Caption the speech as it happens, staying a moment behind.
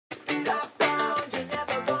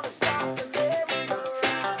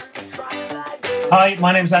Hi,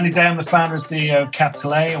 my name is Andy Day. I'm the founder and CEO of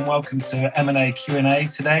Capital A, and welcome to M&A Q&A.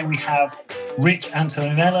 Today we have Rich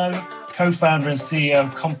Antonello, co-founder and CEO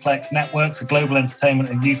of Complex Networks, a global entertainment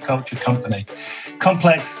and youth culture company.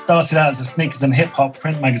 Complex started out as a sneakers and hip-hop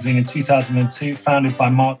print magazine in 2002, founded by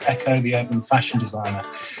Marc Ecko, the urban fashion designer.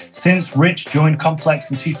 Since Rich joined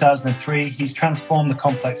Complex in 2003, he's transformed the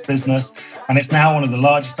Complex business, and it's now one of the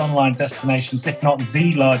largest online destinations, if not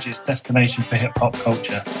the largest destination for hip-hop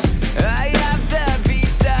culture.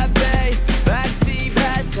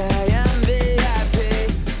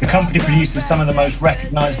 The company produces some of the most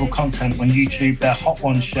recognizable content on YouTube. Their Hot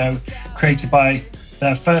Ones show, created by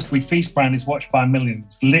their First We Feast brand, is watched by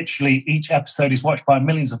millions. Literally, each episode is watched by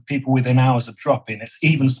millions of people within hours of dropping. It's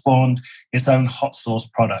even spawned its own hot sauce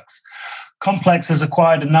products. Complex has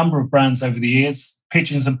acquired a number of brands over the years.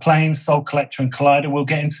 Pigeons and Planes, Soul Collector and Collider. We'll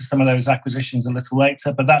get into some of those acquisitions a little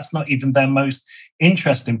later, but that's not even their most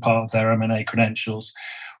interesting part of their M&A credentials.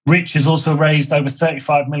 Rich has also raised over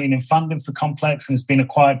 $35 million in funding for Complex and has been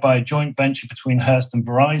acquired by a joint venture between Hearst and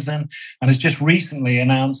Verizon, and has just recently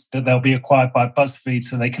announced that they'll be acquired by BuzzFeed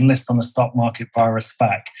so they can list on the stock market via a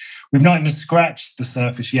SPAC. We've not even scratched the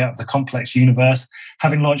surface yet of the Complex universe,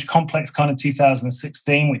 having launched ComplexCon in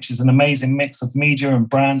 2016, which is an amazing mix of media and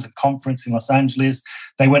brands and conference in Los Angeles.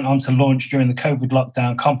 They went on to launch during the COVID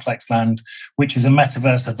lockdown ComplexLand, which is a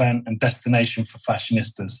metaverse event and destination for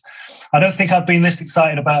fashionistas. I don't think I've been this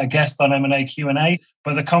excited about a guest on M&A Q&A,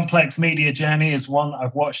 but the Complex media journey is one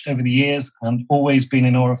I've watched over the years and always been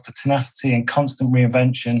in awe of the tenacity and constant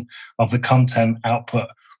reinvention of the content output.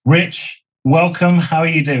 Rich, welcome. How are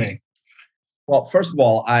you doing? Well, first of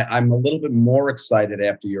all, I'm a little bit more excited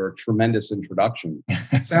after your tremendous introduction.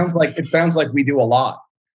 It sounds like we do a lot.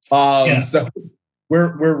 So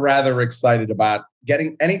we're rather excited about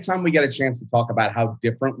anytime we get a chance to talk about how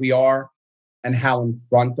different we are and how in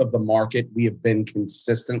front of the market we have been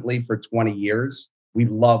consistently for 20 years. We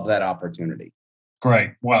love that opportunity.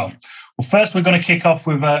 Great. Well, first we're going to kick off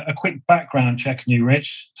with a quick background check on you,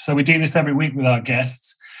 Rich. So we do this every week with our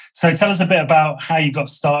guests. So tell us a bit about how you got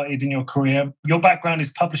started in your career. Your background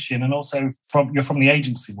is publishing, and also you're from the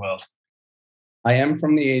agency world. I am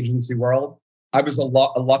from the agency world. I was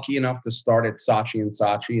lucky enough to start at Saatchi &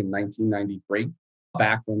 Saatchi in 1993,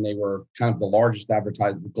 back when they were kind of the largest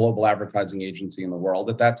global advertising agency in the world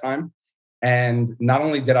at that time. And not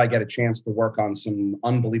only did I get a chance to work on some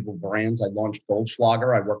unbelievable brands, I launched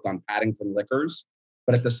Goldschlager, I worked on Paddington Liquors,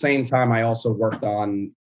 but at the same time, I also worked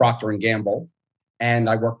on Procter & Gamble, and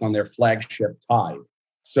I worked on their flagship Tide.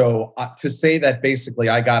 So to say that basically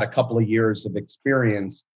I got a couple of years of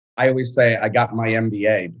experience, I always say I got my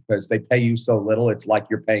MBA because they pay you so little, it's like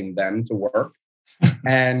you're paying them to work.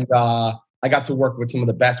 And I got to work with some of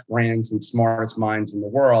the best brands and smartest minds in the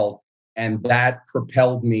world. And that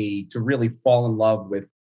propelled me to really fall in love with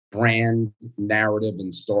brand narrative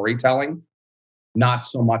and storytelling, not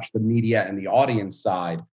so much the media and the audience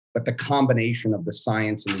side, but the combination of the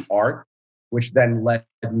science and the art, which then led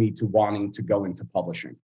me to wanting to go into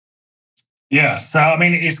publishing. Yeah, so I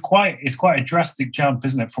mean, it's quite a drastic jump,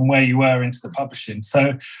 isn't it, from where you were into the publishing?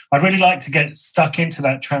 So I'd really like to get stuck into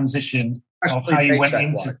that transition of how you went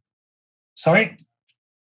into. Wise. Sorry?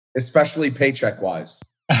 Especially paycheck-wise.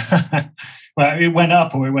 Well, it went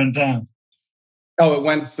up or it went down? Oh, it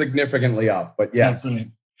went significantly up, but yes.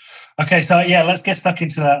 Okay, so yeah, let's get stuck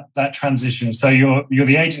into that transition. So you're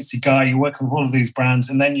the agency guy, you're working with all of these brands,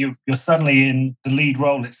 and then you're suddenly in the lead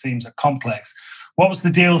role, it seems, at Complex. What was the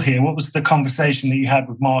deal here? What was the conversation that you had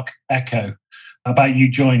with Marc Ecko about you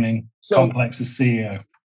joining Complex as CEO?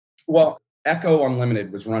 Well, Ecko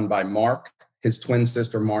Unlimited was run by Marc, his twin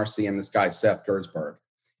sister Marcy, and this guy Seth Gersberg.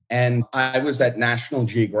 And I was at National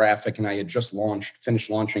Geographic, and I had just finished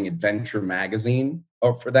launching Adventure Magazine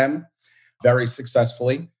for them very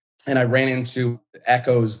successfully. And I ran into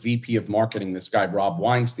Ecko's VP of marketing, this guy, Rob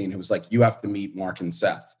Weinstein, who was like, you have to meet Marc and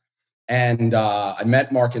Seth. And I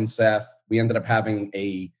met Marc and Seth. We ended up having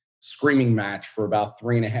a screaming match for about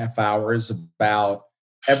 3.5 hours about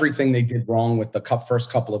everything they did wrong with the first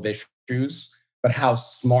couple of issues, but how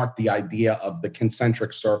smart the idea of the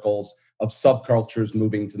concentric circles of subcultures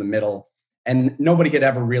moving to the middle. And nobody had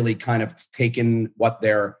ever really kind of taken what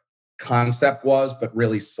their concept was, but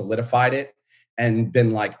really solidified it and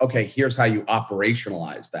been like, okay, here's how you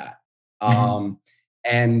operationalize that. Mm-hmm.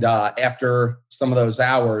 And after some of those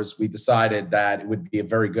hours, we decided that it would be a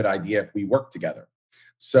very good idea if we worked together.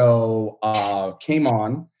 So came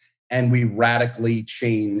on and we radically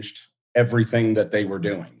changed everything that they were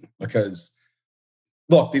doing because,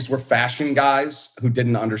 look, these were fashion guys who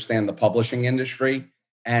didn't understand the publishing industry.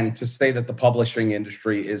 And to say that the publishing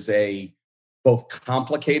industry is a both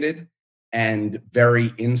complicated and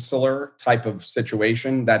very insular type of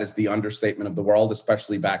situation, that is the understatement of the world,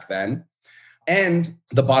 especially back then. And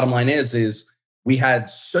the bottom line is we had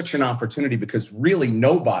such an opportunity because really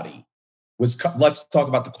nobody was, let's talk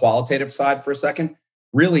about the qualitative side for a second.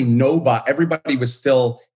 Really everybody was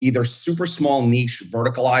still either super small niche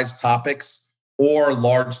verticalized topics or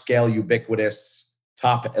large scale ubiquitous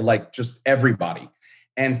topic, like just everybody.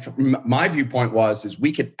 And my viewpoint is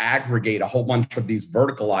we could aggregate a whole bunch of these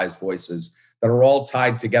verticalized voices that are all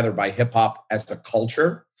tied together by hip hop as a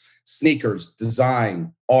culture, sneakers,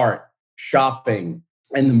 design, art, shopping,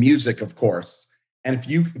 and the music, of course. And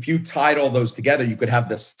if you tied all those together, you could have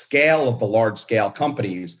the scale of the large scale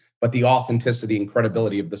companies, but the authenticity and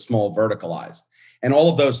credibility of the small verticalized. And all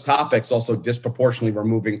of those topics also disproportionately were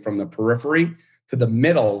moving from the periphery to the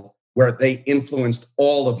middle, where they influenced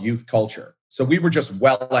all of youth culture. So we were just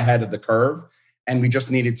well ahead of the curve, and we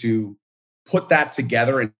just needed to put that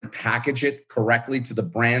together and package it correctly to the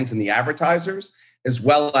brands and the advertisers, as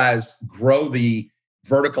well as grow the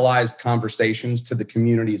verticalized conversations to the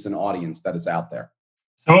communities and audience that is out there.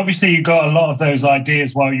 So obviously you got a lot of those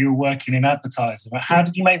ideas while you were working in advertising, but how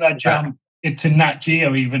did you make that jump into Nat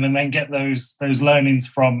Geo even, and then get those learnings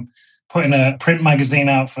from putting a print magazine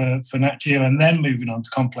out for Nat Geo and then moving on to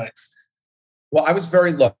Complex? Well, I was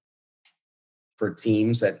very lucky for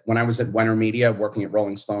teams when I was at Wenner Media working at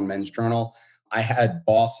Rolling Stone Men's Journal. I had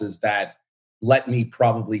bosses that let me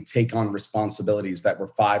probably take on responsibilities that were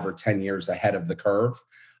 5 or 10 years ahead of the curve,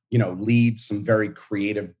 lead some very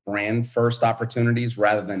creative brand first opportunities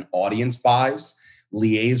rather than audience buys,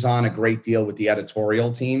 liaison a great deal with the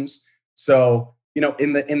editorial teams. So,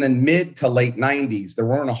 in the mid to late 90s, there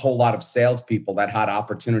weren't a whole lot of salespeople that had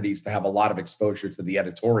opportunities to have a lot of exposure to the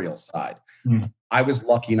editorial side. I was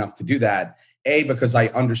lucky enough to do that, because I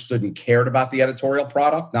understood and cared about the editorial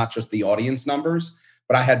product, not just the audience numbers,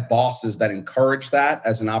 but I had bosses that encouraged that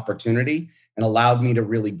as an opportunity and allowed me to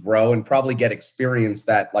really grow and probably get experience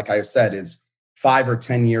that, like I said, is 5 or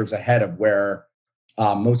 10 years ahead of where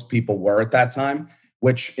most people were at that time,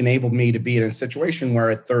 which enabled me to be in a situation where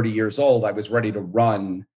at 30 years old, I was ready to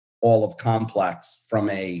run all of Complex from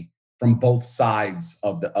both sides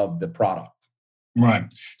of the product. Right.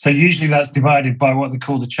 So usually that's divided by what they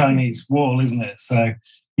call the Chinese wall, isn't it? So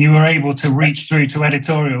you were able to reach through to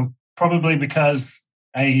editorial, probably because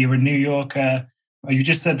you're a New Yorker. You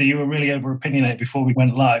just said that you were really over-opinionated before we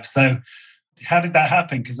went live. So how did that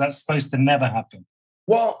happen? Because that's supposed to never happen.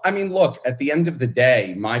 Well, I mean, look, at the end of the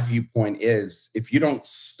day, my viewpoint is if you don't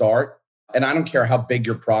start, and I don't care how big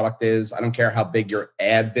your product is, I don't care how big your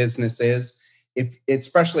ad business is,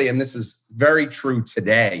 especially, and this is very true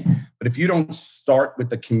today, but if you don't start with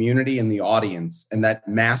the community and the audience and that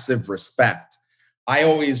massive respect, I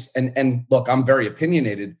always, and look, I'm very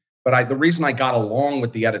opinionated, but the reason I got along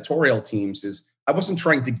with the editorial teams is I wasn't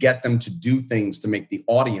trying to get them to do things to make the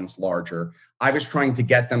audience larger. I was trying to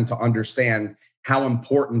get them to understand how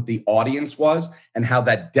important the audience was and how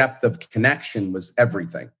that depth of connection was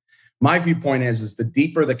everything. My viewpoint is the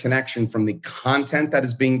deeper the connection from the content that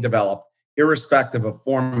is being developed, irrespective of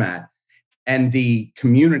format, and the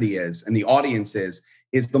community is, and the audience is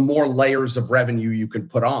the more layers of revenue you can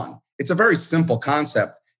put on. It's a very simple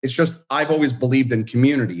concept. It's just, I've always believed in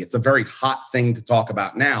community. It's a very hot thing to talk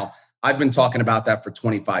about now. I've been talking about that for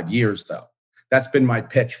 25 years, though. That's been my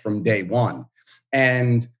pitch from day one.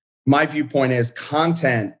 And my viewpoint is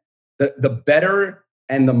content, the better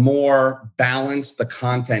and the more balanced the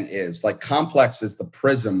content is. Like Complex is the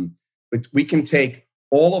prism. We can take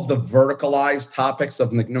all of the verticalized topics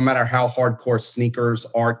of no matter how hardcore sneakers,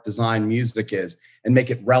 art, design, music is, and make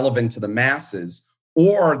it relevant to the masses.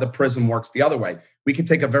 Or the prism works the other way. We can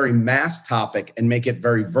take a very mass topic and make it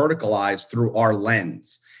very verticalized through our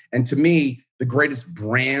lens. And to me, the greatest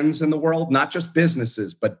brands in the world, not just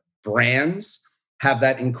businesses, but brands, have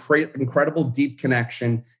that incredible deep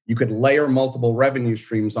connection. You could layer multiple revenue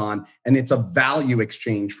streams on, and it's a value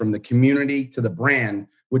exchange from the community to the brand,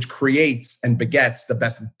 which creates and begets the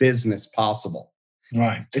best business possible.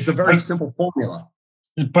 Right. It's a very simple formula.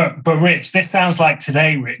 But Rich, this sounds like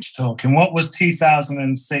today Rich talking. What was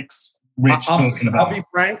 2006 Rich talking about? I'll be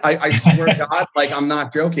frank. I swear to God, like I'm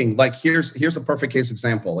not joking. Like here's a perfect case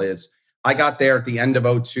example is I got there at the end of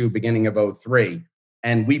 2002, beginning of 2003.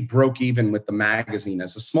 And we broke even with the magazine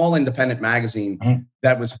as a small independent magazine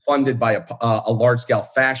that was funded by a large-scale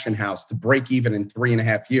fashion house to break even in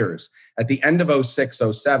 3.5 years. At the end of 2006,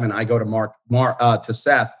 2007, I go to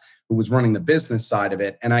Seth, who was running the business side of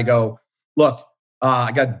it, and I go, look,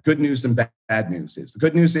 I got good news and bad bad news is. The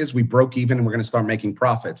good news is we broke even and we're going to start making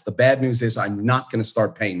profits. The bad news is I'm not going to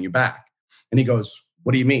start paying you back. And he goes,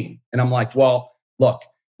 what do you mean? And I'm like, well, look,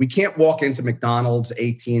 we can't walk into McDonald's,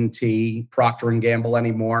 AT&T, Procter & Gamble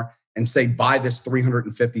anymore and say, buy this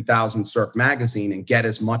 350,000 Cirque magazine and get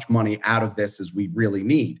as much money out of this as we really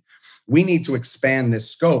need. We need to expand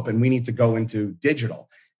this scope and we need to go into digital.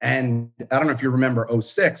 And I don't know if you remember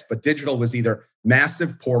 '06, but digital was either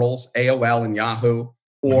massive portals, AOL and Yahoo,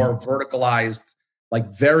 or verticalized,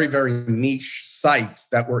 like very, very niche sites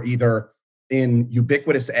that were either in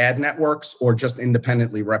ubiquitous ad networks or just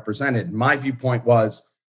independently represented. My viewpoint was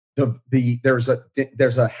there's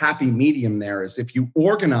a happy medium there. Is if you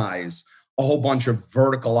organize a whole bunch of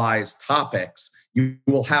verticalized topics, you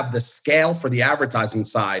will have the scale for the advertising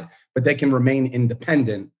side, but they can remain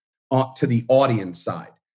independent to the audience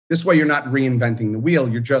side. This way, you're not reinventing the wheel.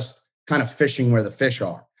 You're just kind of fishing where the fish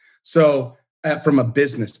are. So from a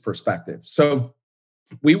business perspective. So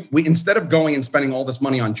we instead of going and spending all this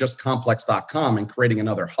money on just complex.com and creating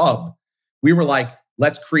another hub, we were like,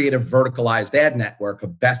 let's create a verticalized ad network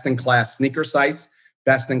of best-in-class sneaker sites,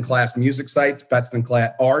 best-in-class music sites,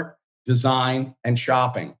 best-in-class art, design, and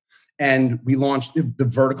shopping. And we launched the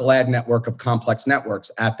vertical ad network of Complex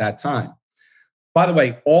Networks at that time. By the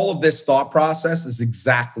way, all of this thought process is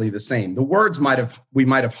exactly the same. The words we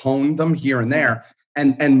might have honed them here and there,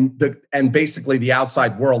 and basically the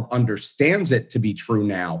outside world understands it to be true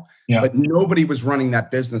now. Yeah. But nobody was running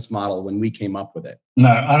that business model when we came up with it. No,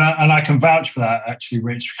 and I can vouch for that actually,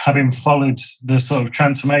 Rich, having followed the sort of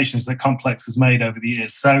transformations that Complex has made over the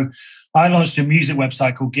years. So I launched a music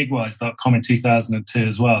website called Gigwise.com in 2002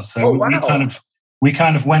 as well. So we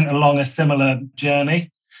kind of went along a similar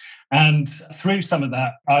journey. And through some of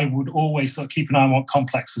that, I would always sort of keep an eye on what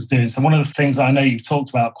Complex was doing. So one of the things I know you've talked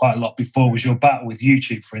about quite a lot before was your battle with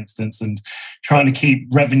YouTube, for instance, and trying to keep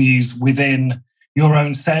revenues within your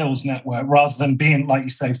own sales network rather than being, like you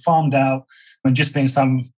say, farmed out and just being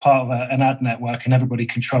some part of an ad network and everybody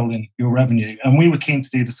controlling your revenue. And we were keen to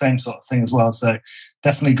do the same sort of thing as well. So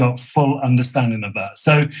definitely got full understanding of that.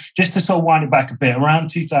 So just to sort of wind it back a bit,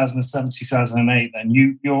 around 2007, 2008, then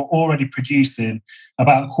you're already producing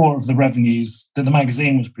about a quarter of the revenues that the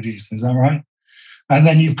magazine was producing. Is that right? And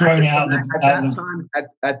then you've grown it out.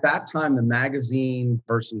 At that time, the magazine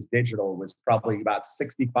versus digital was probably about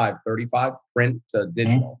 65-35 print to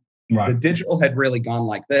digital. Right. The digital had really gone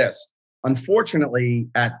like this. Unfortunately,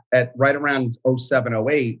 at right around 07,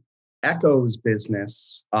 08, Echo's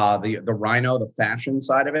business, the Rhino, the fashion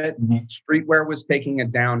side of it, streetwear was taking a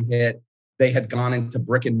down hit. They had gone into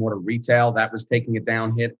brick and mortar retail. That was taking a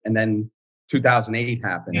down hit. And then 2008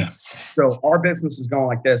 happened. Yeah. So our business is going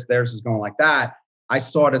like this. Theirs is going like that. I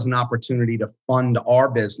saw it as an opportunity to fund our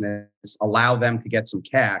business, allow them to get some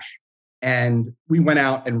cash. And we went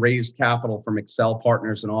out and raised capital from Excel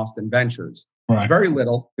Partners and Austin Ventures. Right. Very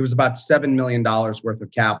little. It was about $7 million worth of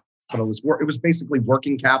capital. It was basically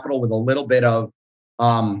working capital with a little bit of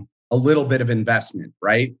investment,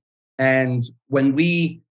 right? And when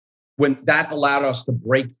that allowed us to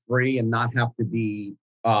break free and not have to be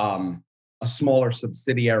a smaller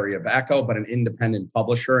subsidiary of Echo, but an independent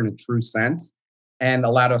publisher in a true sense, and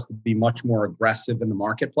allowed us to be much more aggressive in the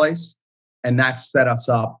marketplace. And that set us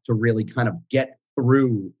up to really kind of get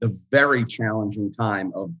through the very challenging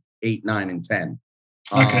time of 8, 9, and 10.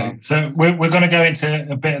 Okay, so we're going to go into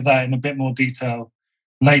a bit of that in a bit more detail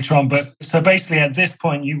later on. But so basically at this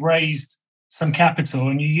point, you raised some capital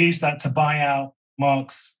and you used that to buy out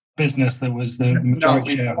Mark's business that was the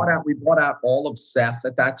majority share. We bought out all of Seth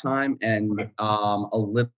at that time and a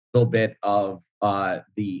little bit of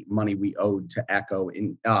the money we owed to Echo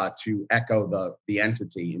the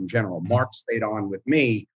entity in general. Mark stayed on with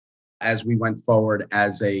me as we went forward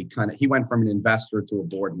as he went from an investor to a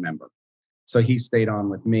board member. So he stayed on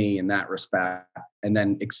with me in that respect. And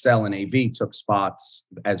then Excel and AV took spots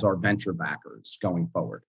as our venture backers going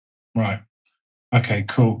forward. Right. Okay,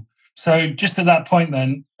 cool. So just at that point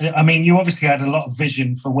then, I mean, you obviously had a lot of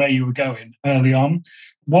vision for where you were going early on.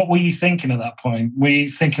 What were you thinking at that point? Were you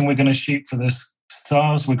thinking we're going to shoot for the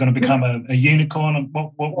stars? We're going to become a unicorn? And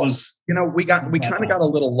what was... we kind of got a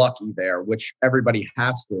little lucky there, which everybody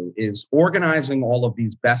has to, is organizing all of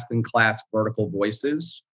these best-in-class vertical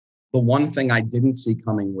voices. The one thing I didn't see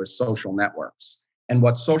coming was social networks. And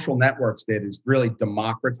what social networks did is really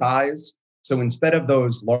democratize. So instead of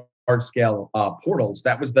those large-scale portals,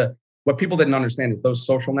 that was what people didn't understand is those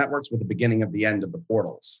social networks were the beginning of the end of the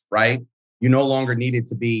portals, right? You no longer needed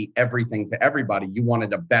to be everything to everybody. You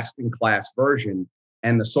wanted a best-in-class version.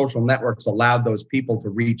 And the social networks allowed those people to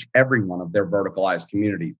reach every one of their verticalized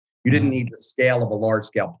communities. You didn't need the scale of a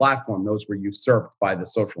large-scale platform. Those were usurped by the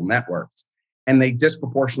social networks. And they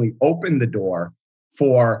disproportionately opened the door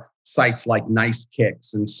for sites like Nice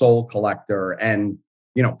Kicks and Soul Collector and,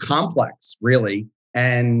 Complex, really,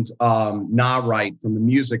 and Nah Right from the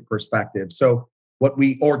music perspective. So what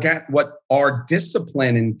our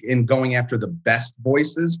discipline in going after the best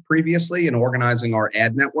voices previously and organizing our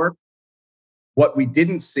ad network, what we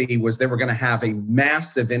didn't see was they were going to have a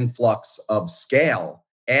massive influx of scale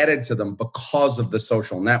added to them because of the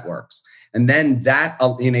social networks. And then that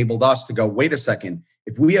enabled us to go, wait a second,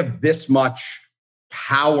 if we have this much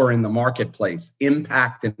power in the marketplace,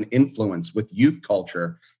 impact and influence with youth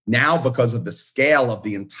culture, now because of the scale of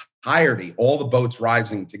the entirety, all the boats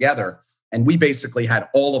rising together, and we basically had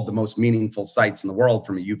all of the most meaningful sites in the world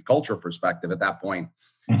from a youth culture perspective at that point.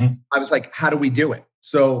 Mm-hmm. I was like, how do we do it?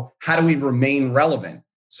 So how do we remain relevant?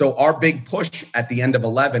 So our big push at the end of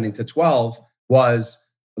 11 into 12 was,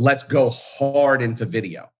 let's go hard into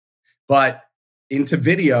video. But into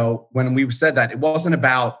video, when we said that, it wasn't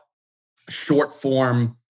about short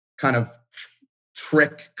form kind of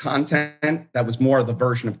trick content. That was more of the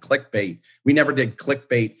version of clickbait. We never did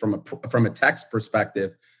clickbait from a text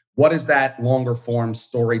perspective. What is that longer form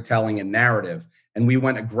storytelling and narrative? And we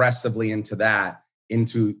went aggressively into that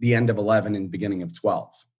into the end of 11 and beginning of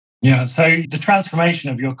 12. Yeah, so the transformation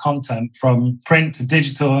of your content from print to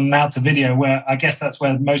digital and now to video, where I guess that's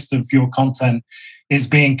where most of your content is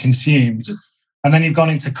being consumed. And then you've gone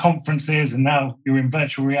into conferences and now you're in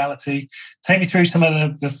virtual reality. Take me through some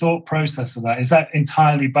of the thought process of that. Is that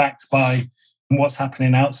entirely backed by what's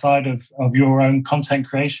happening outside of your own content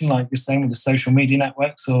creation, like you're saying with the social media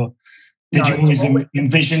networks? Or did you always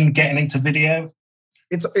envision getting into video?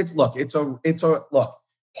 Look,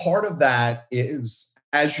 part of that is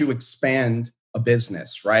as you expand a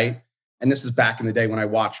business, right? And this is back in the day when I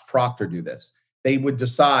watched Procter do this. They would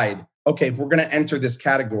decide, okay, if we're going to enter this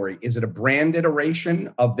category, is it a brand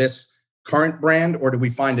iteration of this current brand, or do we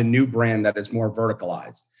find a new brand that is more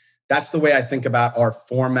verticalized? That's the way I think about our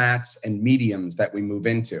formats and mediums that we move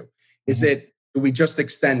into. Do we just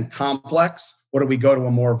extend complex, or do we go to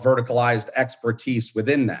a more verticalized expertise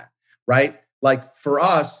within that, right? Like for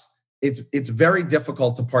us, it's very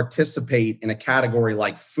difficult to participate in a category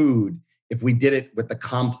like food if we did it with the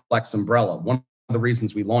complex umbrella. One of the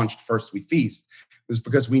reasons we launched First We Feast was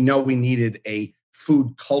because we know we needed a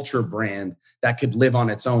food culture brand that could live on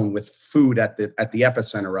its own with food at the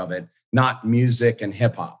epicenter of it, not music and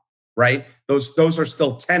hip hop, right? Those are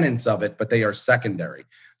still tenets of it, but they are secondary.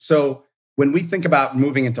 So when we think about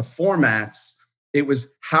moving into formats, it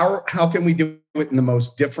was how can we do it in the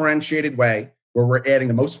most differentiated way where we're adding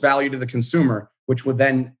the most value to the consumer, which would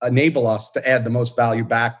then enable us to add the most value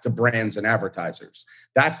back to brands and advertisers.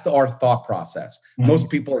 That's our thought process. Mm-hmm. Most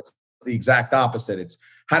people, it's the exact opposite. It's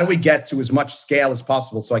how do we get to as much scale as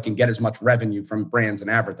possible so I can get as much revenue from brands and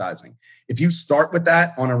advertising? If you start with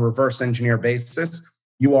that on a reverse engineer basis,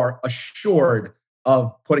 you are assured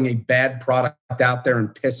of putting a bad product out there and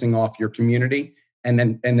pissing off your community, and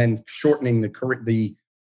then shortening the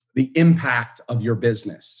impact of your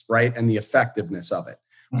business, right? And the effectiveness of it.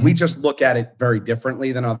 Mm-hmm. We just look at it very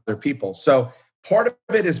differently than other people. So part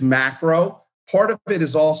of it is macro. Part of it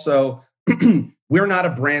is also, we're not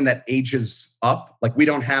a brand that ages up. Like we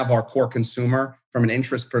don't have our core consumer from an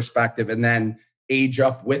interest perspective and then age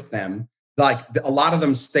up with them. Like a lot of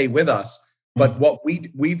them stay with us. But what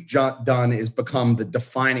we've done is become the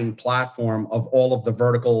defining platform of all of the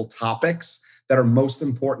vertical topics that are most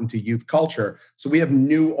important to youth culture. So we have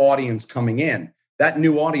new audience coming in. That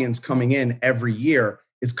new audience coming in every year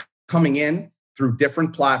is coming in through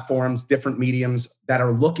different platforms, different mediums that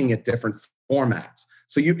are looking at different formats.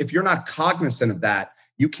 So if you're not cognizant of that,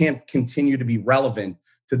 you can't continue to be relevant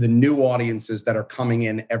to the new audiences that are coming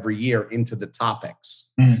in every year into the topics.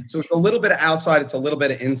 Mm. So it's a little bit of outside, it's a little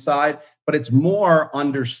bit of inside, but it's more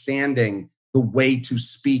understanding the way to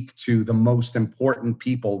speak to the most important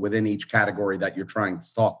people within each category that you're trying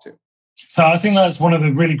to talk to. So I think that's one of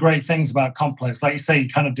the really great things about Complex. Like you say, you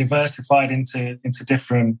kind of diversified into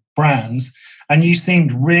different brands, and you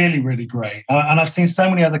seemed really, really great. And I've seen so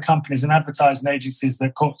many other companies and advertising agencies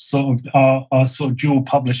that are sort of dual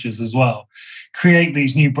publishers as well, create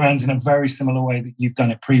these new brands in a very similar way that you've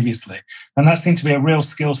done it previously. And that seemed to be a real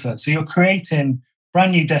skill set. So you're creating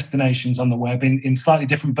brand new destinations on the web in slightly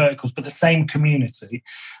different verticals, but the same community.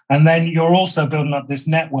 And then you're also building up this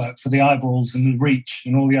network for the eyeballs and the reach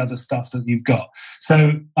and all the other stuff that you've got.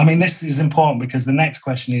 So, I mean, this is important because the next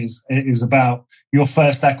question is about your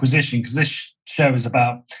first acquisition, because this show is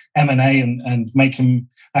about M&A and making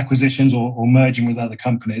acquisitions or merging with other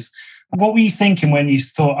companies. What were you thinking when you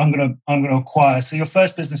thought, I'm going to acquire? So your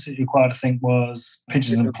first business that you acquired, I think, was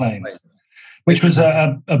Pigeons and Planes. which was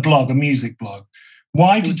a blog, a music blog.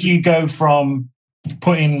 Why did you go from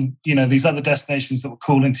putting, these other destinations that were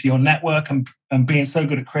cool into your network and being so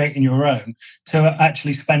good at creating your own to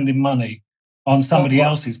actually spending money on somebody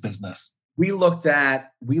else's business? We looked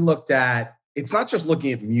at, it's not just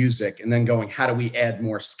looking at music and then going, how do we add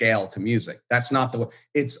more scale to music? That's not the way.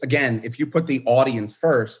 It's, again, if you put the audience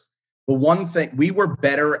first, the one thing, we were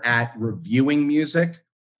better at reviewing music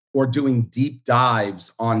or doing deep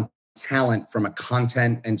dives on talent from a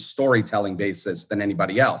content and storytelling basis than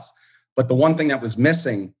anybody else. But the one thing that was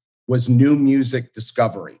missing was new music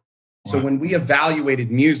discovery. Wow. So when we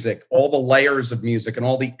evaluated music, all the layers of music and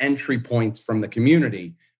all the entry points from the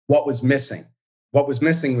community, what was missing? What was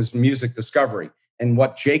missing was music discovery. And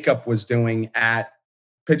what Jacob was doing at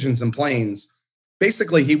Pigeons and Planes,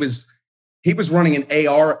 basically he was running an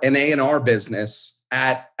A&R business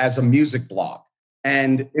as a music blog.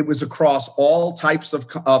 And it was across all types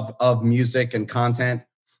of music and content.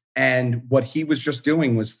 And what he was just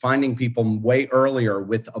doing was finding people way earlier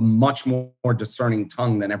with a much more discerning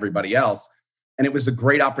tongue than everybody else. And it was a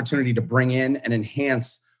great opportunity to bring in and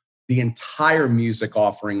enhance the entire music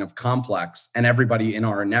offering of Complex and everybody in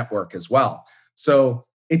our network as well. So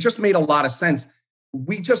it just made a lot of sense.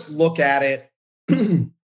 We just look at it,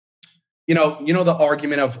 the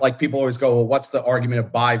argument of, like, people always go, well, what's the argument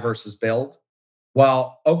of buy versus build?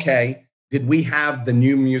 Well, okay, did we have the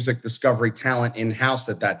new music discovery talent in-house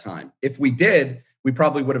at that time? If we did, we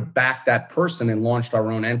probably would have backed that person and launched our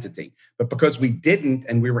own entity. But because we didn't,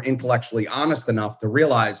 and we were intellectually honest enough to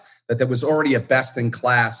realize that there was already a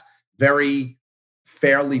best-in-class, very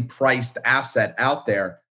fairly priced asset out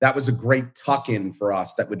there, that was a great tuck-in for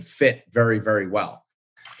us that would fit very, very well.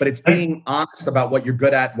 But it's being honest about what you're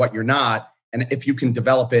good at, what you're not, and if you can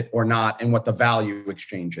develop it or not, and what the value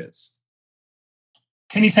exchange is.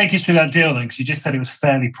 Can you take us through that deal then? Because you just said it was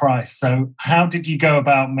fairly priced. So how did you go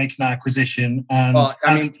about making that acquisition, and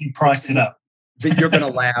how did you price it up? You're going to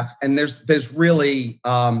laugh. And there's really,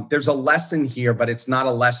 there's a lesson here, but it's not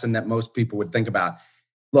a lesson that most people would think about.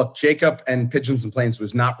 Look, Jacob and Pigeons and Planes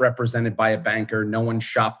was not represented by a banker. No one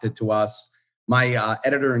shopped it to us. My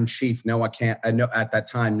editor-in-chief, at that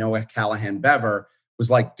time, Noah Callahan Bever, was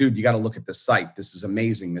like, dude, you got to look at the site. This is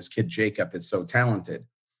amazing. This kid, Jacob, is so talented.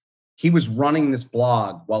 He was running this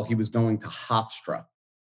blog while he was going to Hofstra.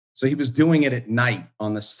 So he was doing it at night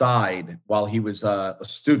on the side while he was a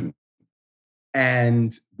student.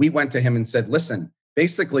 And we went to him and said, listen,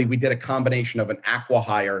 basically, we did a combination of an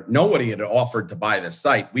acqui-hire. Nobody had offered to buy this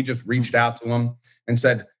site. We just reached out to him and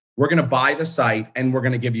said, we're going to buy the site and we're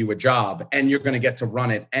going to give you a job and you're going to get to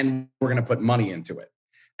run it and we're going to put money into it.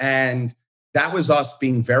 And that was us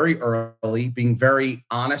being very early, being very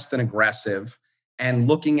honest and aggressive, and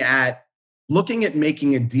looking at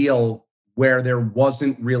making a deal where there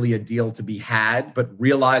wasn't really a deal to be had, but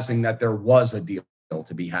realizing that there was a deal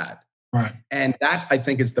to be had. Right. And that, I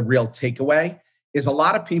think, is the real takeaway. Is a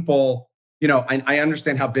lot of people, I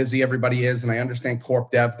understand how busy everybody is, and I understand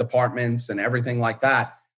corp dev departments and everything like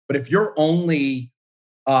that. But if you're only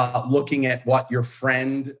looking at what your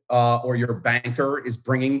friend or your banker is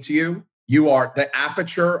bringing to you, the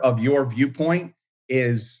aperture of your viewpoint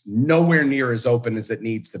is nowhere near as open as it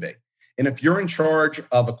needs to be. And if you're in charge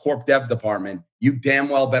of a corp dev department, you damn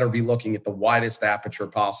well better be looking at the widest aperture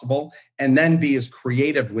possible, and then be as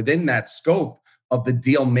creative within that scope of the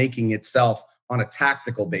deal making itself on a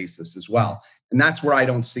tactical basis as well. And that's where I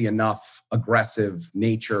don't see enough aggressive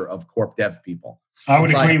nature of corp dev people. I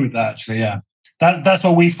would agree with that, actually, yeah. That's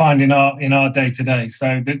what we find in our day-to-day.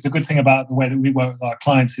 So the good thing about the way that we work with our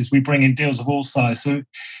clients is we bring in deals of all sizes. So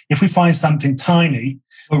if we find something tiny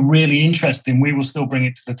or really interesting, we will still bring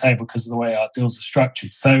it to the table because of the way our deals are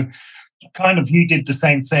structured. So kind of you did the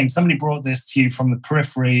same thing. Somebody brought this to you from the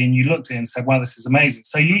periphery and you looked at it and said, wow, this is amazing.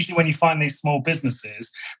 So usually when you find these small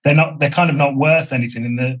businesses, they're kind of not worth anything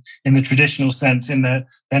in the traditional sense, in that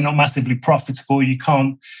they're not massively profitable. You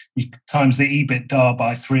times the EBITDA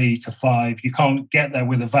by 3 to 5. You can't get there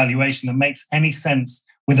with a valuation that makes any sense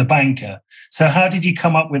with a banker. So how did you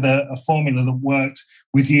come up with a formula that worked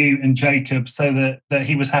with you and Jacob so that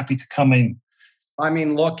he was happy to come in? I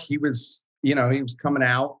mean, look, he was coming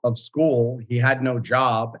out of school. He had no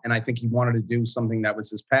job. And I think he wanted to do something that was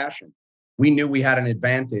his passion. We knew we had an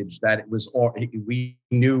advantage, that we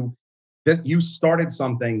knew that you started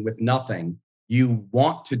something with nothing. You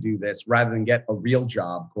want to do this rather than get a real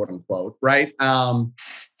job, quote unquote, right? To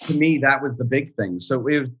me, that was the big thing. So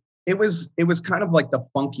it was kind of like the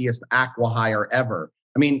funkiest acqui-hire ever.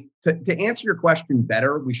 I mean, to answer your question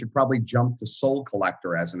better, we should probably jump to Soul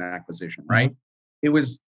Collector as an acquisition, right?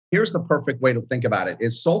 Here's the perfect way to think about it.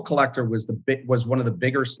 Is Soul Collector was one of the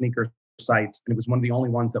bigger sneaker sites, and it was one of the only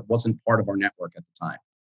ones that wasn't part of our network at the time.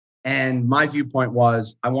 And my viewpoint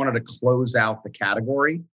was I wanted to close out the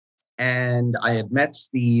category. And I had met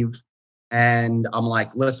Steve, and I'm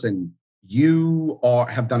like, listen,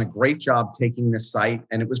 have done a great job taking this site.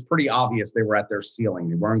 And it was pretty obvious they were at their ceiling.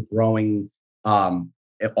 They weren't growing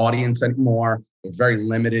audience anymore. They're very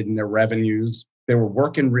limited in their revenues. They were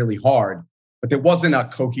working really hard, but there wasn't a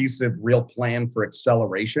cohesive, real plan for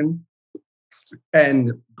acceleration.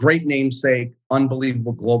 And great namesake,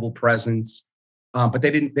 unbelievable global presence. But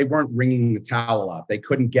they weren't wringing the towel out. They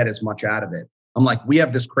couldn't get as much out of it. I'm like, we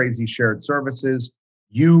have this crazy shared services.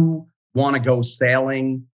 You want to go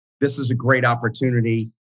sailing. This is a great opportunity.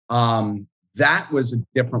 That was a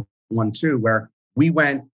different one too, where we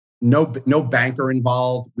went, no banker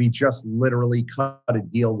involved. We just literally cut a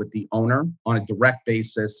deal with the owner on a direct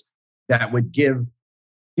basis that would give,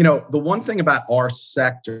 the one thing about our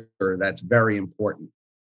sector that's very important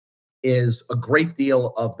is a great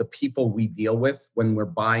deal of the people we deal with when we're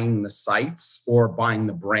buying the sites or buying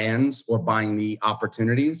the brands or buying the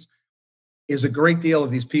opportunities is a great deal of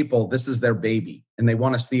these people. This is their baby and they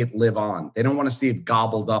want to see it live on. They don't want to see it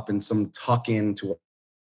gobbled up in some tuck into.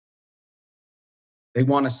 They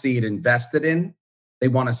want to see it invested in. They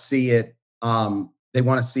want to see it.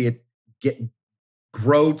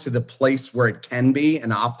 Grow to the place where it can be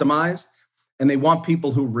and optimized. And they want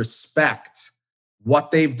people who respect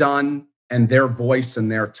what they've done and their voice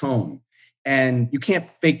and their tone. And you can't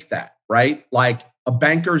fake that, right? Like a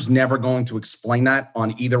banker's never going to explain that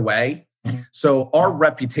on either way. Mm-hmm. So our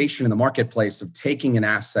reputation in the marketplace of taking an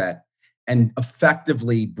asset and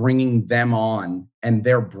effectively bringing them on and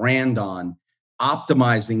their brand on,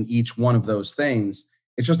 optimizing each one of those things,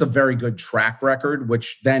 it's just a very good track record,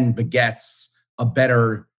 which then begets a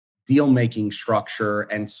better deal-making structure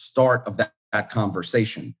and start of that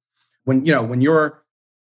conversation. When you're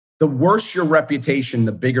the worse your reputation,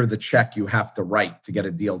 the bigger the check you have to write to get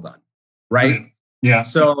a deal done, right? Yeah.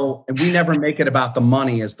 So we never make it about the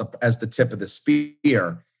money as the tip of the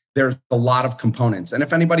spear. There's a lot of components, and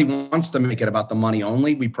if anybody wants to make it about the money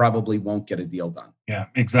only, we probably won't get a deal done. Yeah,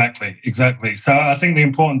 exactly. So I think the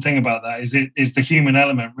important thing about that is the human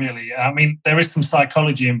element, really. I mean, there is some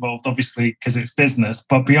psychology involved, obviously, because it's business.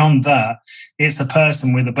 But beyond that, it's a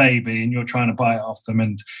person with a baby and you're trying to buy it off them.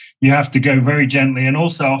 And you have to go very gently and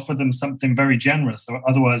also offer them something very generous.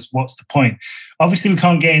 Otherwise, what's the point? Obviously, we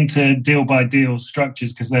can't get into deal-by-deal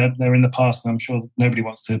structures because they're in the past. And I'm sure nobody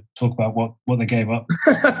wants to talk about what they gave up.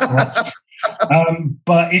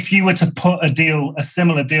 But if you were to put a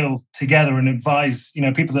similar deal together and advise,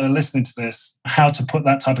 people that are listening to this, how to put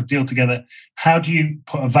that type of deal together, how do you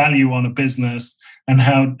put a value on a business and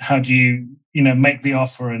how do you, make the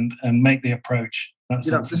offer and make the approach?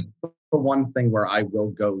 Just the one thing where I will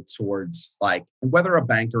go towards, like, whether a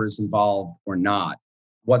banker is involved or not,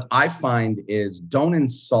 what I find is don't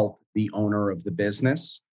insult the owner of the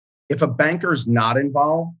business. If a banker's not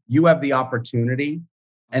involved, you have the opportunity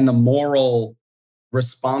and the moral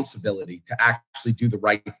responsibility to actually do the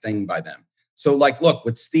right thing by them. So look,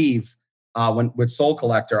 with Steve, with Soul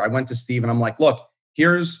Collector, I went to Steve and I'm like, look,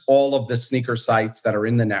 here's all of the sneaker sites that are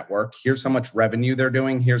in the network. Here's how much revenue they're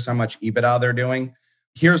doing. Here's how much EBITDA they're doing.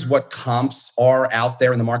 Here's what comps are out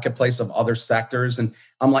there in the marketplace of other sectors. And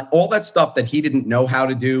I'm like, all that stuff that he didn't know how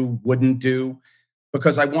to do, wouldn't do,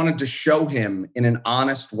 because I wanted to show him in an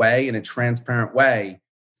honest way, in a transparent way,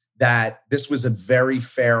 that this was a very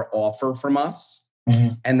fair offer from us,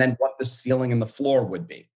 mm-hmm. and then what the ceiling and the floor would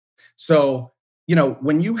be. So,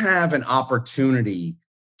 when you have an opportunity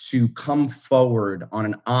to come forward on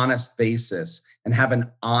an honest basis and have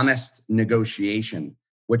an honest negotiation,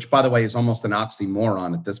 which, by the way, is almost an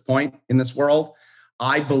oxymoron at this point in this world,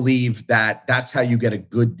 I believe that that's how you get a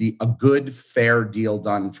good, fair deal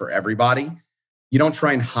done for everybody. You don't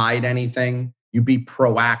try and hide anything. You be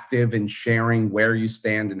proactive in sharing where you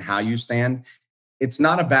stand and how you stand. It's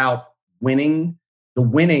not about winning. The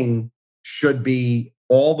winning should be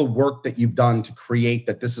all the work that you've done to create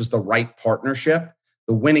that this is the right partnership.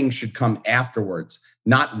 The winning should come afterwards,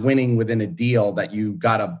 not winning within a deal that you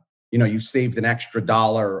you saved an extra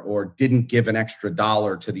dollar or didn't give an extra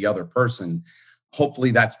dollar to the other person.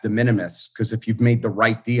 Hopefully that's de minimis, because if you've made the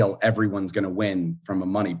right deal, everyone's going to win from a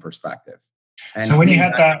money perspective. And so when you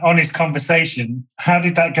had that honest conversation, how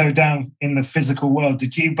did that go down in the physical world?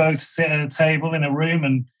 Did you both sit at a table in a room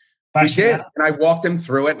and bash We did. And I walked him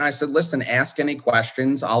through it and I said, listen, ask any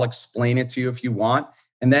questions. I'll explain it to you if you want.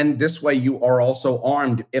 And then this way you are also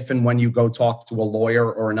armed if and when you go talk to a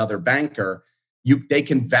lawyer or another banker, they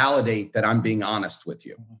can validate that I'm being honest with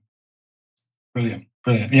you. Brilliant,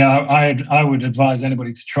 brilliant. Yeah, I would advise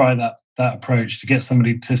anybody to try that approach, to get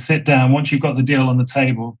somebody to sit down once you've got the deal on the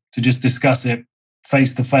table, to just discuss it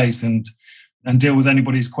face to face and deal with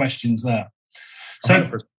anybody's questions there. So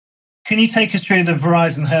 100%. can you take us through the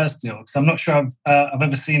Verizon Hearst deal? Because I'm not sure I've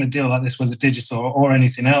ever seen a deal like this, whether digital or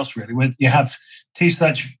anything else really, where you have two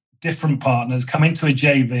such different partners come into a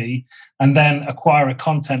JV and then acquire a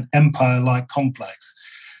content empire like Complex.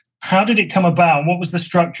 How did it come about? What was the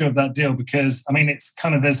structure of that deal? Because I mean, it's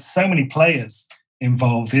kind of, there's so many players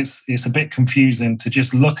involved. It's a bit confusing to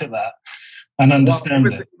just look at that and understand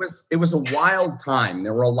it. It was a wild time.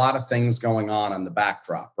 There were a lot of things going on the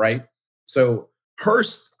backdrop, right? So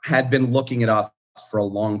Hearst had been looking at us for a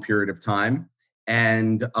long period of time.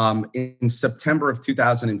 And in September of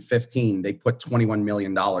 2015, they put $21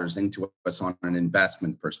 million into us on an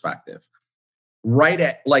investment perspective. Right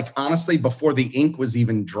at, like, honestly, before the ink was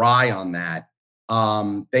even dry on that,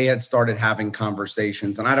 they had started having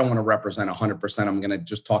conversations. And I don't want to represent 100%. I'm going to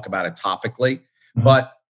just talk about it topically. Mm-hmm.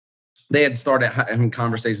 But they had started having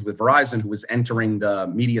conversations with Verizon, who was entering the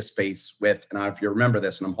media space with, and if you remember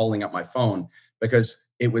this, and I'm holding up my phone, because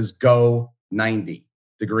it was Go 90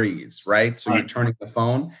 degrees, right? So You're turning the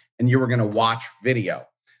phone and you were going to watch video.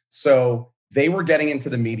 So they were getting into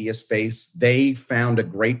the media space. They found a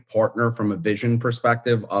great partner from a vision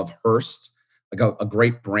perspective of Hearst, like a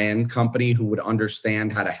great brand company who would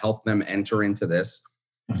understand how to help them enter into this.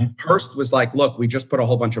 Mm-hmm. Hearst was like, look, we just put a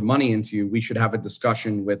whole bunch of money into you. We should have a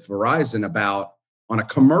discussion with Verizon about, on a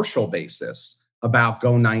commercial basis, about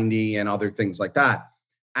Go 90 and other things like that.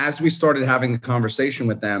 As we started having a conversation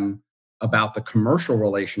with them about the commercial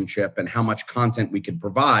relationship and how much content we could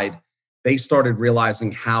provide, they started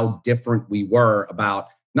realizing how different we were about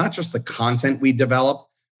not just the content we developed,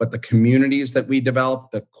 but the communities that we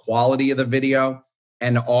developed, the quality of the video,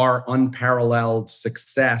 and our unparalleled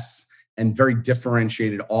success and very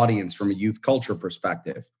differentiated audience from a youth culture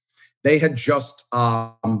perspective. They had just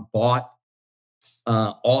bought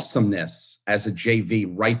Awesomeness as a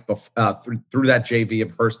JV right through that JV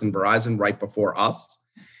of Hearst and Verizon right before us.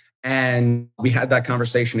 And we had that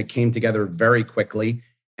conversation. It came together very quickly.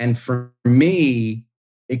 And for me,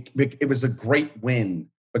 it was a great win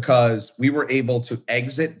because we were able to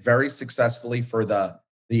exit very successfully for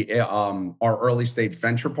our early stage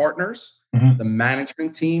venture partners, mm-hmm. the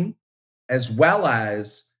management team, as well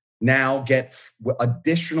as now get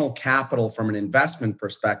additional capital from an investment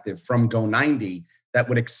perspective from Go 90 that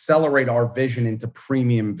would accelerate our vision into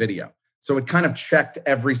premium video. So it kind of checked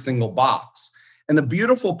every single box. And the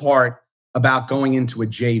beautiful part about going into a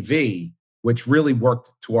JV, which really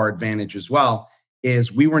worked to our advantage as well,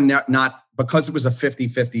 is we were not because it was a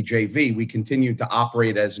 50-50 JV, we continued to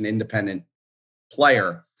operate as an independent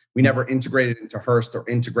player. We never integrated into Hearst or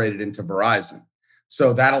integrated into Verizon.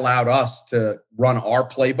 So that allowed us to run our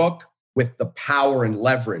playbook with the power and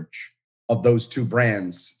leverage of those two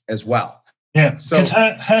brands as well. Yeah, so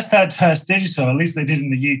Hearst had Hearst Digital. At least they did in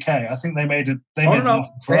the UK. I think they made it. They had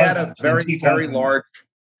a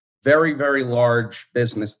very large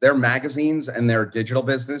business. Their magazines and their digital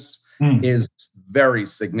business is very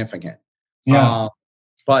significant. Yeah,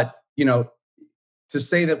 but to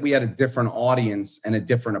say that we had a different audience and a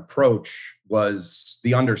different approach was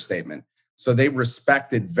the understatement. So they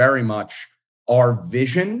respected very much our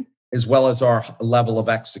vision as well as our level of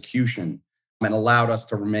execution, and allowed us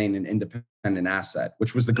to remain an independent asset,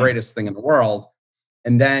 which was the greatest thing in the world.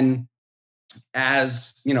 And then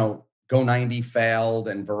as, Go 90 failed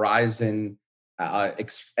and Verizon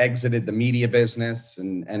exited the media business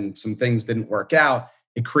and some things didn't work out,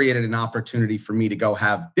 it created an opportunity for me to go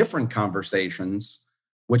have different conversations,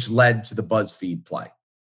 which led to the BuzzFeed play.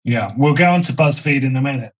 Yeah, we'll go on to BuzzFeed in a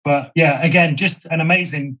minute. But yeah, again, just an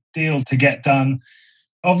amazing deal to get done.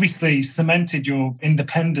 Obviously cemented your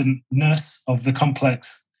independentness of the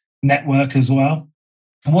Complex network as well.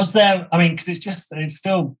 Was there, because it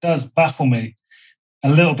still does baffle me a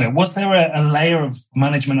little bit. Was there a layer of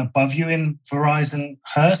management above you in Verizon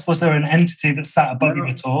Hearst? Was there an entity that sat above you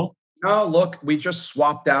at all? No, look, we just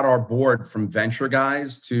swapped out our board from venture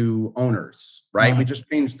guys to owners, right? We just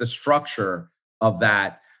changed the structure of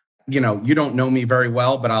that. You don't know me very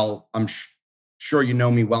well, but I'm sure you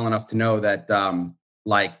know me well enough to know that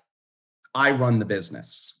I run the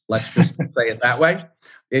business. Let's just say it that way.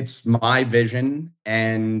 It's my vision,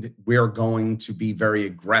 and we're going to be very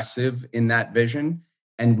aggressive in that vision,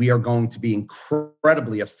 and we are going to be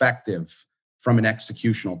incredibly effective from an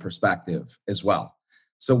executional perspective as well.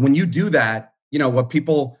 So when you do that, what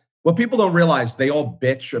people don't realize, they all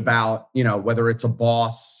bitch about, whether it's a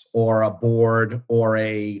boss or a board or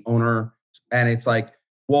a owner, and it's like,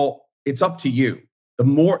 well, it's up to you.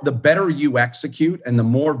 the better you execute and the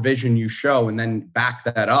more vision you show and then back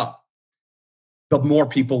that up, the more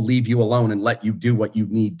people leave you alone and let you do what you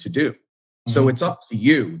need to do. So it's up to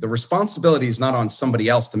you. The responsibility is not on somebody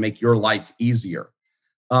else to make your life easier.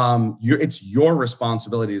 It's your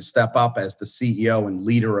responsibility to step up as the CEO and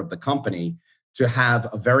leader of the company to have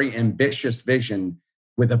a very ambitious vision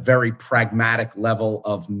with a very pragmatic level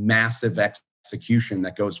of massive execution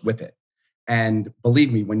that goes with it. And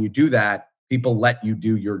believe me, when you do that, people let you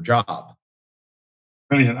do your job.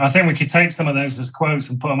 Brilliant. I think we could take some of those as quotes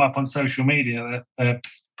and put them up on social media. They're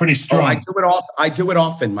pretty strong. Oh, I do it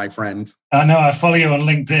often, my friend. I know. I follow you on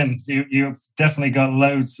LinkedIn. You've definitely got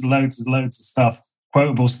loads of stuff,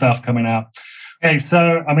 quotable stuff coming out. Okay,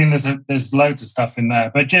 so I mean, there's loads of stuff in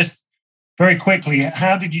there, but just very quickly,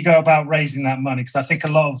 how did you go about raising that money? Because I think a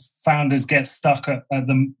lot of founders get stuck at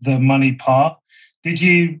the money part. Did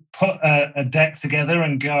you put a deck together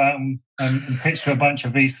and go out and pitch to a bunch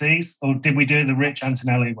of VCs, or did we do it the Rich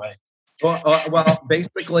Antonelli way? Well,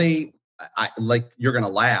 basically, you're going to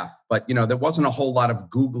laugh, but there wasn't a whole lot of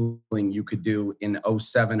Googling you could do in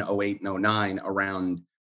 07, 08, and 09 around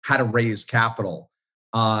how to raise capital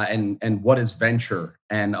and what is venture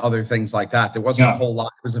and other things like that. There wasn't a whole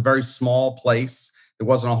lot. It was a very small place. There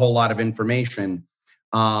wasn't a whole lot of information.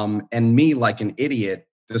 And me, like an idiot,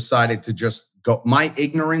 decided to just go. My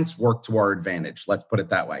ignorance worked to our advantage. Let's put it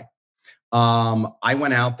that way. I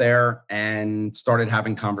went out there and started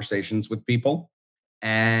having conversations with people,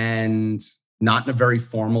 and not in a very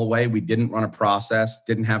formal way. We didn't run a process,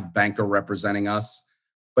 didn't have a banker representing us,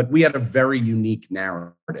 but we had a very unique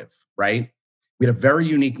narrative, right? We had a very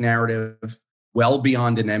unique narrative, well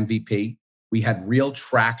beyond an MVP. We had real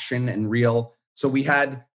traction and so we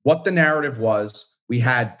had what the narrative was. We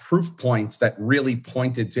had proof points that really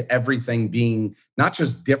pointed to everything being not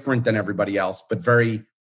just different than everybody else, but very,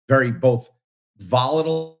 very both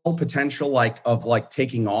volatile potential of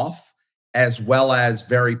taking off, as well as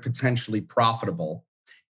very potentially profitable.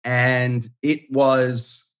 And it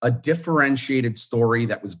was a differentiated story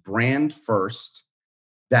that was brand first,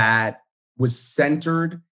 that was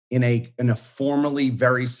centered in a formerly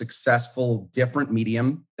very successful different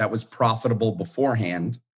medium that was profitable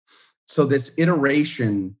beforehand. So this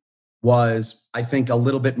iteration was, I think, a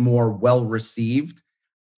little bit more well-received.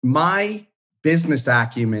 My business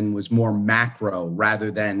acumen was more macro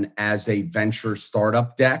rather than as a venture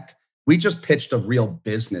startup deck. We just pitched a real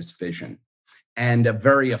business vision and a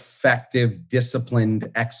very effective,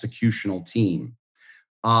 disciplined executional team.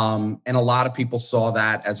 And a lot of people saw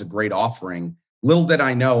that as a great offering. Little did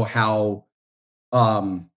I know how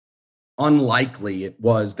unlikely it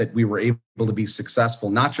was that we were able to be successful,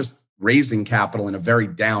 not just raising capital in a very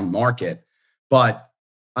down market, but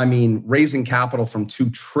I mean, raising capital from two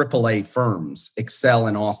AAA firms, Accel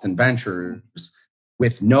and Austin Ventures,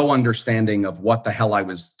 with no understanding of what the hell I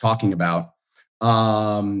was talking about,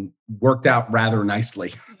 worked out rather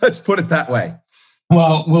nicely. Let's put it that way.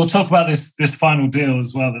 Well, we'll talk about this final deal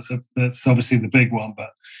as well. That's obviously the big one.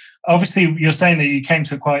 But obviously, you're saying that you came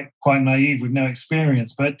to it quite naive with no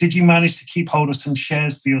experience. But did you manage to keep hold of some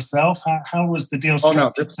shares for yourself? How was the deal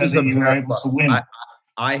structured so that you were able to win?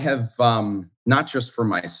 I have, not just for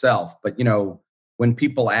myself, but, when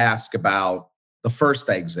people ask about the first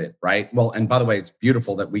exit, right? Well, and by the way, it's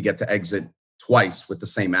beautiful that we get to exit twice with the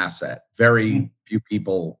same asset. Very few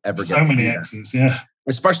people ever get so many exits, yeah.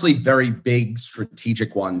 Especially very big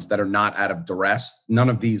strategic ones that are not out of duress. None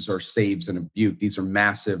of these are saves and a butte. These are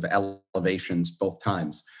massive elevations both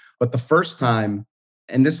times. But the first time,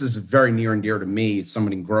 and this is very near and dear to me,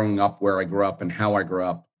 somebody growing up where I grew up and how I grew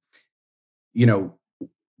up,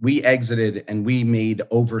 we exited and we made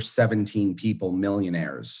over 17 people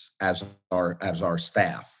millionaires as our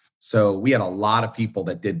staff. So we had a lot of people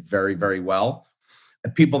that did very, very well.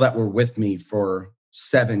 And people that were with me for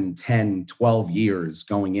 7, 10, 12 years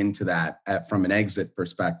going into that from an exit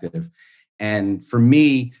perspective. And for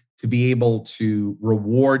me to be able to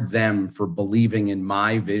reward them for believing in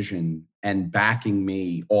my vision and backing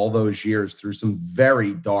me all those years through some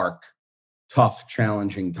very dark, tough,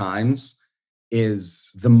 challenging times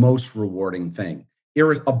is the most rewarding thing.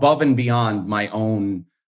 Above and beyond my own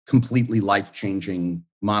completely life-changing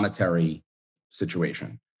monetary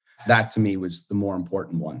situation. That to me was the more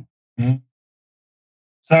important one. Mm-hmm.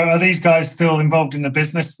 So are these guys still involved in the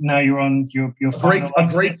business? Now you're on your a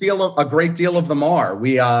great deal of them are.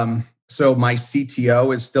 We so my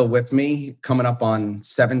CTO is still with me, coming up on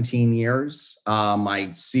 17 years.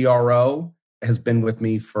 My CRO has been with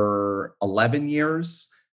me for 11 years.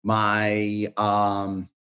 My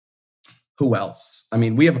who else? I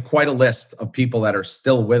mean, we have quite a list of people that are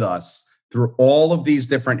still with us through all of these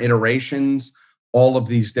different iterations, all of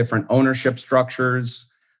these different ownership structures.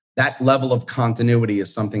 That level of continuity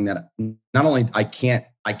is something that not only I can't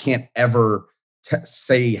ever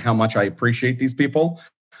say how much I appreciate these people,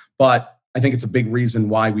 but I think it's a big reason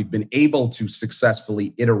why we've been able to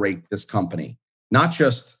successfully iterate this company. Not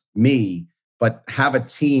just me, but have a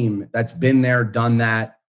team that's been there, done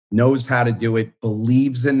that, knows how to do it,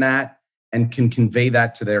 believes in that, and can convey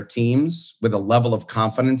that to their teams with a level of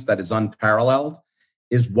confidence that is unparalleled,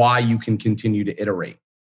 is why you can continue to iterate.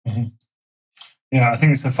 Mm-hmm. Yeah, I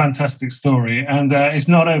think it's a fantastic story, and it's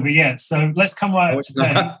not over yet. So let's come right up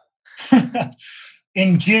today.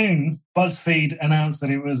 In June, BuzzFeed announced that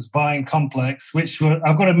it was buying Complex, which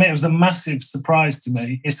I've got to admit, was a massive surprise to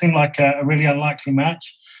me. It seemed like a really unlikely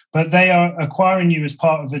match, but they are acquiring you as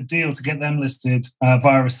part of a deal to get them listed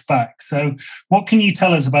via a SPAC. So what can you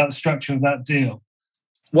tell us about the structure of that deal?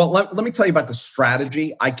 Well, let me tell you about the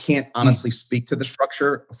strategy. I can't honestly speak to the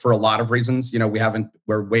structure for a lot of reasons.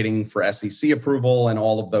 We're waiting for SEC approval and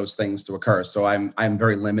all of those things to occur. So I'm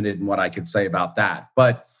very limited in what I could say about that.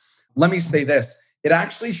 But let me say this. It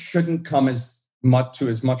actually shouldn't come as much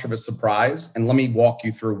of a surprise. And let me walk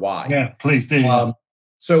you through why. Yeah, please do.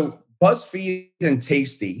 So BuzzFeed and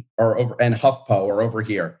Tasty and HuffPo are over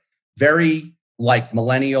here. Very like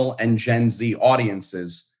millennial and Gen Z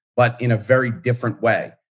audiences, but in a very different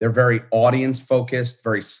way. They're very audience focused,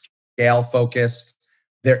 very scale focused.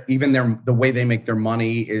 The way they make their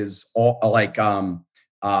money is all like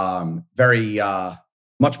very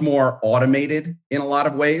much more automated in a lot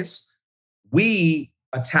of ways. We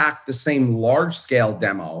attack the same large scale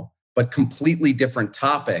demo, but completely different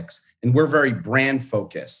topics. And we're very brand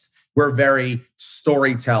focused. We're very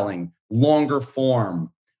storytelling, longer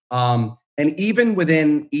form. And even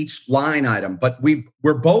within each line item, but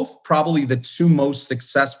we're both probably the two most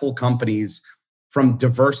successful companies from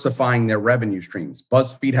diversifying their revenue streams.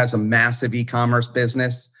 BuzzFeed has a massive e-commerce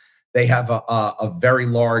business. They have a very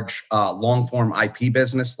large long-form IP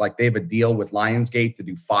business. Like they have a deal with Lionsgate to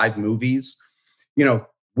do 5 movies.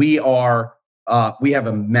 We have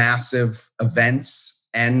a massive events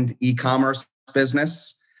and e-commerce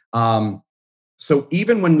business. So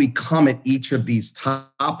even when we come at each of these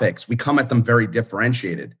topics, we come at them very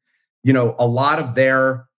differentiated. A lot of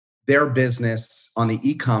their business on the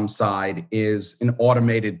e-com side is an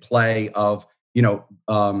automated play of,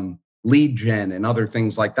 lead gen and other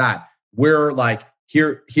things like that. We're like,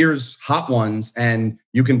 here's Hot Ones and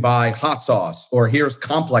you can buy hot sauce, or here's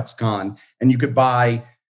ComplexCon and you could buy,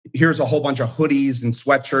 here's a whole bunch of hoodies and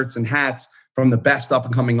sweatshirts and hats from the best up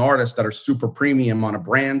and coming artists that are super premium on a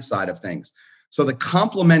brand side of things. So the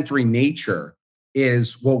complementary nature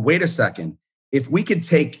is, well, wait a second. If we could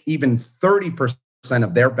take even 30%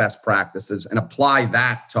 of their best practices and apply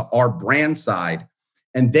that to our brand side,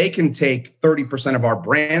 and they can take 30% of our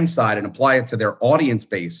brand side and apply it to their audience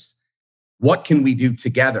base, what can we do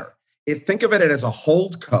together? Think of it as a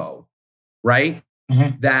holdco, right?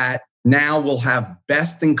 Mm-hmm. That now will have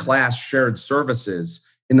best-in-class shared services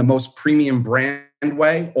in the most premium brand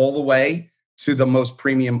way, all the way to the most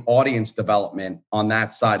premium audience development on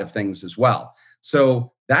that side of things as well.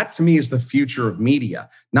 So that to me is the future of media,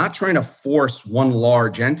 not trying to force one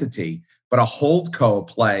large entity, but a holdco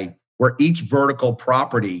play where each vertical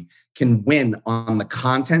property can win on the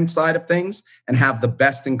content side of things and have the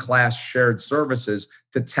best-in-class shared services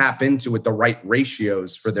to tap into at the right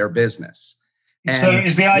ratios for their business. So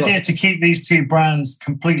is the idea to keep these two brands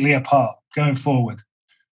completely apart going forward?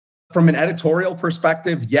 From an editorial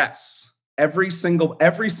perspective, yes. Every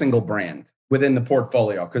single brand within the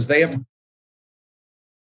portfolio, because they have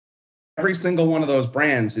every single one of those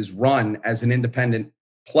brands is run as an independent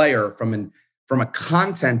player from a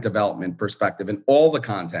content development perspective and all the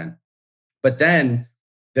content. But then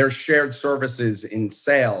there's shared services in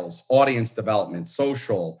sales, audience development,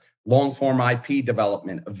 social, long form IP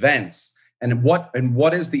development, events, and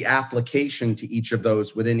what is the application to each of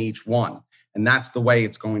those within each one. And that's the way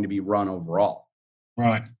it's going to be run overall.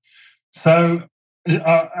 Right. So, and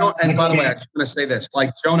by the way, I just want to say this: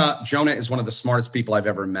 like Jonah is one of the smartest people I've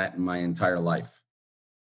ever met in my entire life.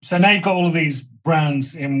 So now you've got all of these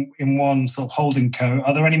brands in one sort of holding co.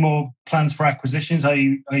 Are there any more plans for acquisitions? Are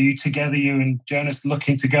you together, you and Jonas,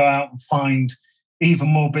 looking to go out and find even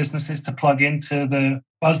more businesses to plug into the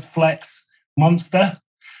BuzzFlex monster?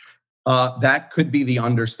 That could be the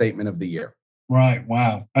understatement of the year. Right.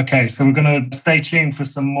 Wow. Okay. So we're going to stay tuned for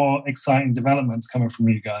some more exciting developments coming from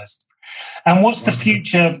you guys. And what's the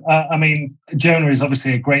future? Jonah is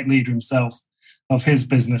obviously a great leader himself of his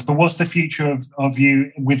business, but what's the future of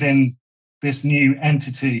you within this new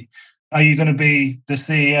entity Are you going to be the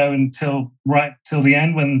CEO until right till the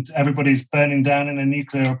end when everybody's burning down in a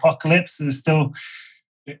nuclear apocalypse? There's still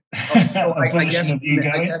a version of you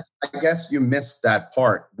going? I guess you missed that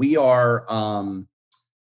part. I'm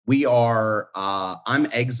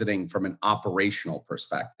exiting from an operational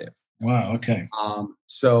perspective. Wow. Okay.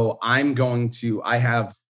 So I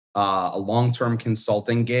have a long-term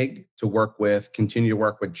consulting gig to continue to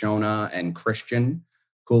work with Jonah and Christian,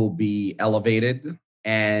 who'll be elevated.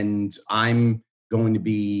 And I'm going to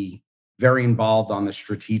be very involved on the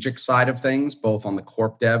strategic side of things, both on the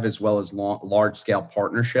corp dev as well as large-scale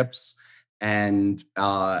partnerships, and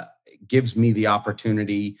gives me the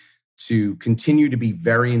opportunity to continue to be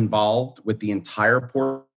very involved with the entire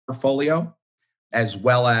portfolio, as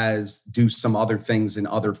well as do some other things in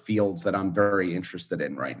other fields that I'm very interested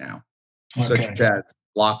in right now, such as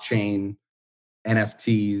blockchain,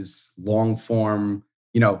 NFTs, long form,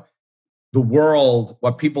 the world.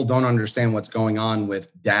 What people don't understand what's going on with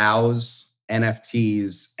DAOs,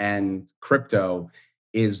 NFTs, and crypto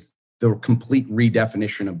is the complete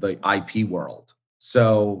redefinition of the IP world.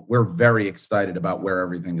 So we're very excited about where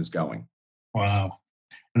everything is going. Wow.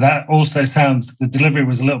 That also sounds, the delivery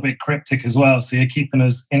was a little bit cryptic as well. So you're keeping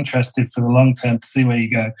us interested for the long term to see where you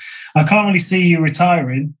go. I can't really see you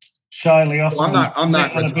retiring shyly off. Well, I'm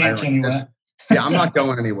not retiring. I'm not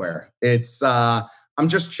going anywhere. It's, I'm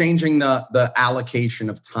just changing the allocation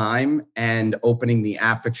of time and opening the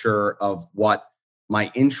aperture of what my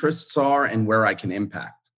interests are and where I can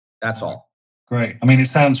impact. That's all. Great. I mean, it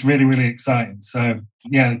sounds really, really exciting. So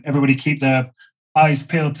yeah, everybody keep their eyes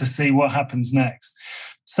peeled to see what happens next.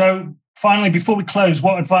 So finally, before we close,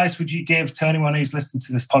 what advice would you give to anyone who's listening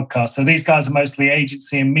to this podcast? So these guys are mostly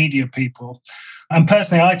agency and media people. And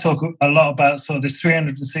personally, I talk a lot about sort of this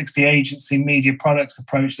 360 agency media products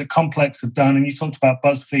approach that Complex have done. And you talked about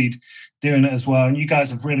BuzzFeed doing it as well. And you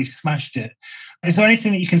guys have really smashed it. Is there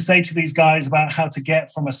anything that you can say to these guys about how to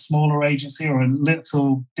get from a smaller agency or a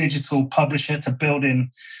little digital publisher to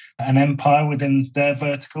building an empire within their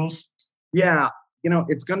verticals? Yeah,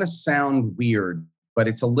 it's going to sound weird, but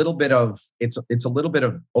it's a little bit of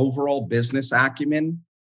overall business acumen,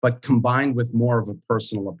 but combined with more of a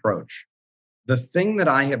personal approach. The thing that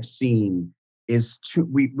I have seen is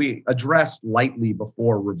we addressed lightly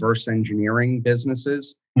before reverse engineering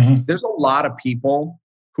businesses. Mm-hmm. There's a lot of people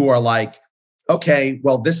who are like, okay,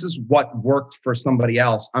 well, this is what worked for somebody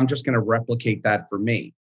else. I'm just going to replicate that for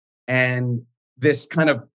me. And this kind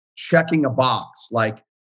of checking a box, like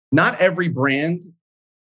not every brand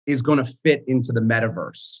is going to fit into the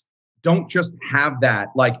metaverse. Don't just have that.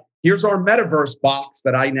 Like, here's our metaverse box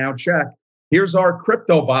that I now check. Here's our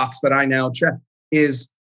crypto box that I now check. Does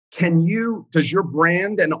your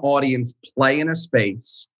brand and audience play in a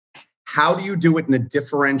space? How do you do it in a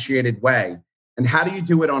differentiated way? And how do you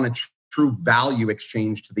do it on a true value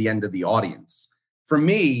exchange to the end of the audience? For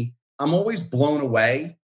me, I'm always blown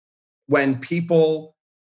away when people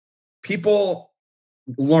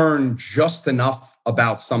learn just enough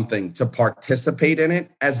about something to participate in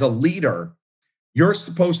it. As a leader, you're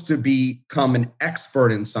supposed to become an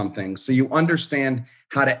expert in something so you understand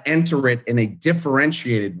how to enter it in a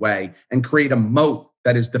differentiated way and create a moat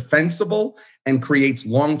that is defensible and creates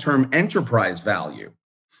long-term enterprise value.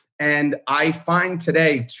 And I find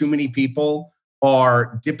today too many people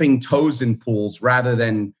are dipping toes in pools rather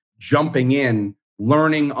than jumping in,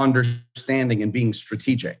 learning, understanding, and being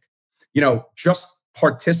strategic. Just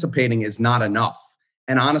participating is not enough.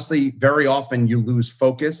 And honestly, very often you lose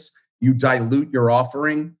focus, you dilute your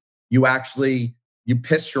offering, you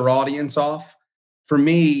piss your audience off. For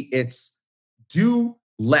me, it's do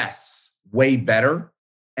less, way better,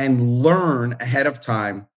 and learn ahead of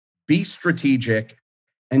time, be strategic,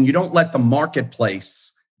 and you don't let the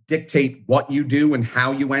marketplace dictate what you do and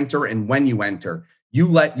how you enter and when you enter. You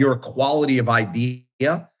let your quality of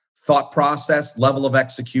idea, thought process, level of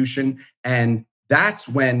execution, and that's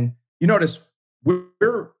when you notice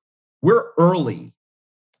we're early.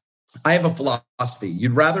 I have a philosophy.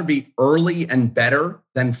 You'd rather be early and better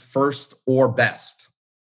than first or best.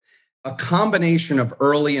 A combination of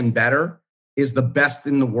early and better is the best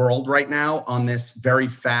in the world right now on this very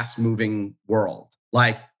fast-moving world.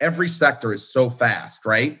 Like every sector is so fast,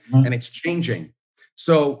 right? Mm-hmm. And it's changing.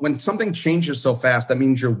 So when something changes so fast, that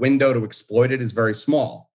means your window to exploit it is very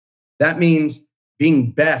small. That means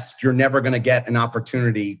being best, you're never going to get an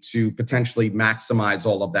opportunity to potentially maximize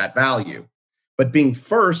all of that value. But being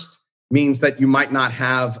first means that you might not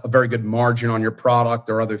have a very good margin on your product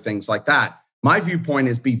or other things like that. My viewpoint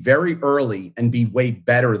is be very early and be way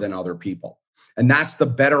better than other people. And that's the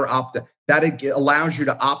better that it allows you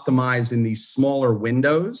to optimize in these smaller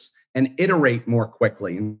windows and iterate more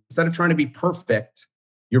quickly. Instead of trying to be perfect,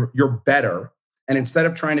 you're better. And instead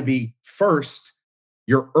of trying to be first,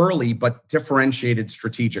 you're early, but differentiated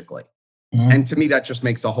strategically. Mm-hmm. And to me, that just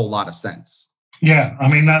makes a whole lot of sense. Yeah, I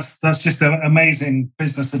mean, that's just amazing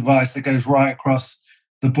business advice that goes right across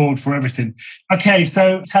the board for everything. Okay,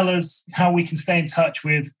 so tell us how we can stay in touch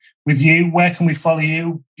with you. Where can we follow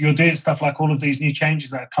you? You're doing stuff like all of these new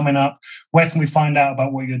changes that are coming up. Where can we find out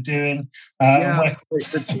about what you're doing?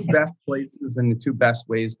 The two best places and the two best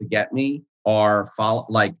ways to get me are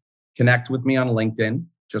connect with me on LinkedIn,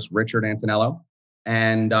 just Richard Antonello,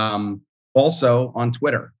 and also on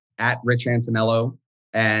Twitter @RichAntonello,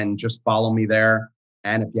 and just follow me there.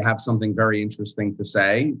 And if you have something very interesting to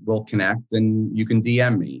say, we'll connect and you can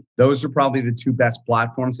DM me. Those are probably the two best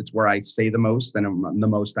platforms. It's where I say the most and I'm the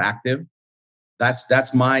most active.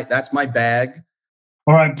 That's my bag.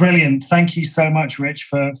 All right, brilliant. Thank you so much, Rich,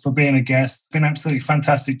 for being a guest. It's been absolutely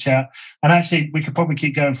fantastic chat. And actually, we could probably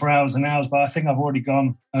keep going for hours and hours, but I think I've already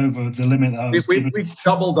gone over the limit that I was given. We've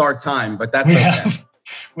doubled our time, but that's okay.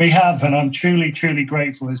 We have, and I'm truly, truly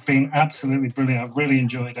grateful. It's been absolutely brilliant. I've really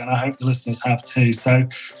enjoyed it, and I hope the listeners have too. So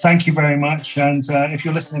thank you very much. And if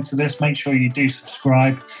you're listening to this, make sure you do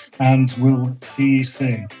subscribe, and we'll see you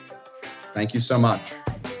soon. Thank you so much.